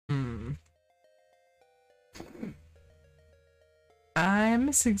I'm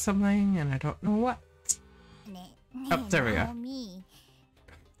missing something and I don't know what. Oh, there we go.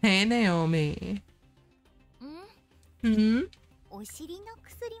 Hey, Naomi. Hmm?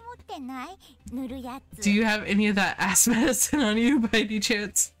 Do you have any of that ass medicine on you by any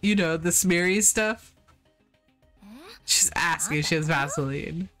chance? You know, the smeary stuff? She's asking if she has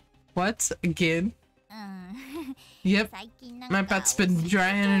Vaseline. What? Again? Yep. My butt's been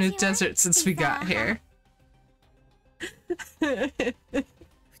drying in a desert since we got here.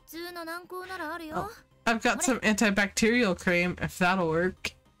 Oh, I've got some antibacterial cream, if that'll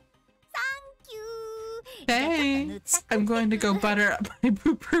work. Thanks! I'm going to go butter up my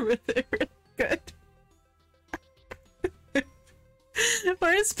pooper with it really good.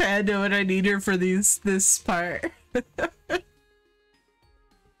 Where's Panda when I need her for this part?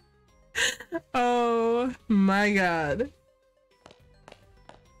 Oh my god.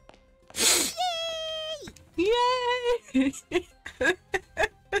 Yay! Yay!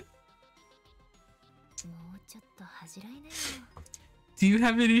 Do you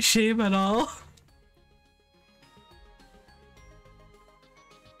have any shame at all?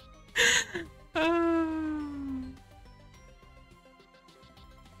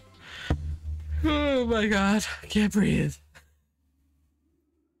 Oh my god, I can't breathe.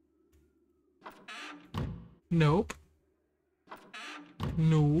 Nope.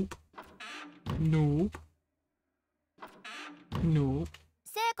 Nope. Nope. Nope.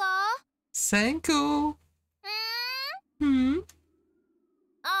 Senku? Hmm?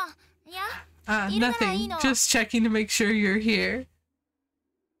 Nothing. Just checking to make sure you're here.